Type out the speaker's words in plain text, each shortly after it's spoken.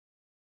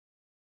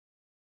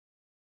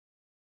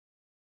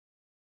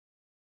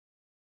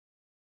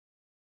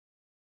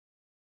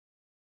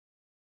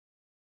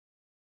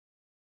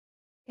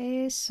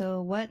Okay,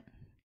 so what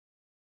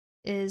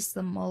is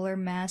the molar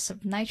mass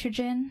of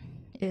nitrogen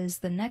is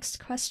the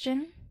next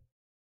question.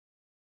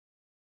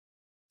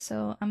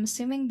 So I'm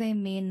assuming they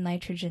mean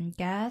nitrogen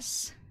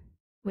gas,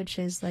 which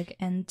is like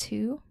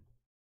N2.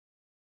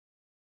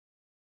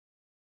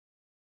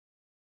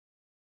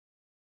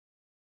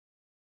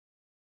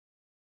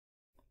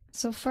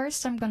 So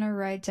first I'm going to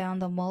write down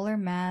the molar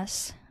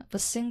mass of a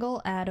single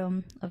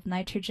atom of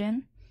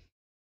nitrogen.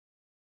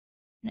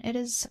 And it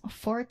is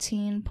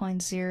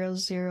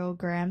 14.00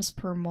 grams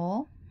per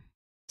mole.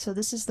 So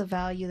this is the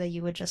value that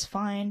you would just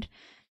find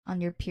on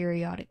your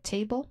periodic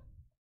table.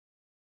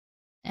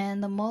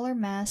 And the molar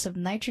mass of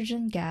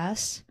nitrogen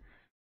gas,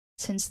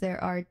 since there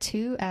are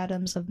 2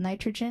 atoms of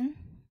nitrogen,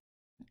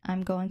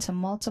 I'm going to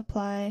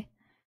multiply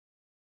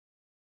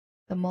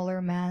the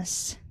molar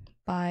mass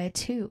by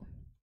 2.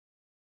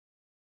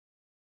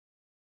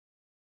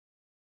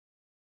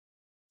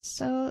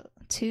 So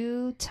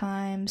 2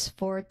 times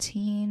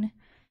 14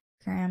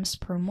 grams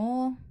per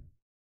mole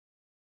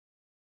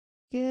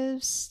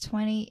gives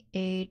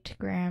 28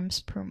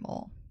 grams per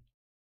mole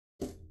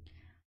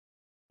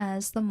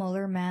as the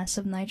molar mass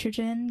of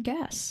nitrogen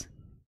gas.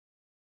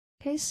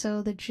 Okay,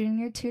 so the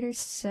junior tutor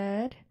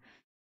said,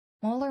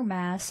 molar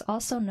mass,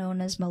 also known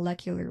as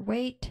molecular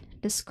weight,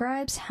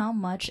 describes how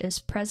much is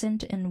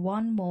present in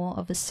 1 mole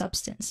of a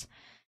substance.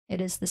 It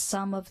is the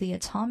sum of the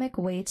atomic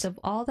weights of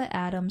all the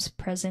atoms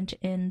present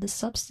in the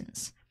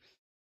substance.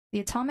 The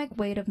atomic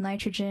weight of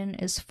nitrogen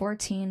is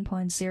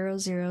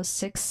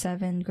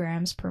 14.0067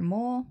 grams per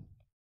mole.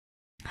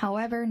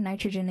 However,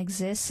 nitrogen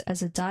exists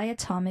as a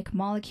diatomic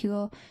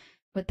molecule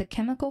with the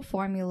chemical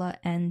formula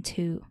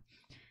N2.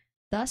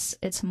 Thus,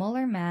 its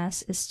molar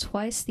mass is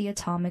twice the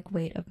atomic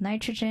weight of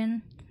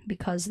nitrogen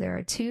because there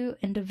are 2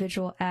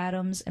 individual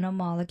atoms in a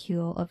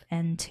molecule of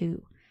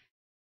N2.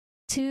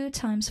 2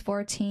 times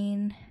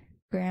 14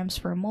 grams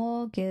per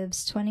mole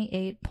gives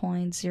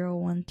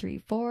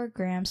 28.0134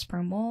 grams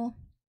per mole.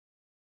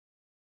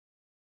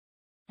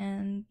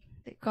 And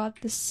they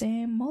got the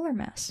same molar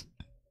mass.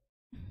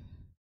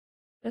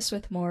 Just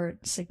with more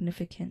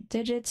significant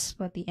digits,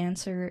 but the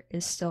answer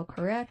is still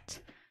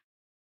correct.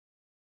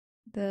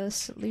 The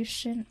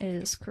solution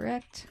is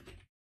correct.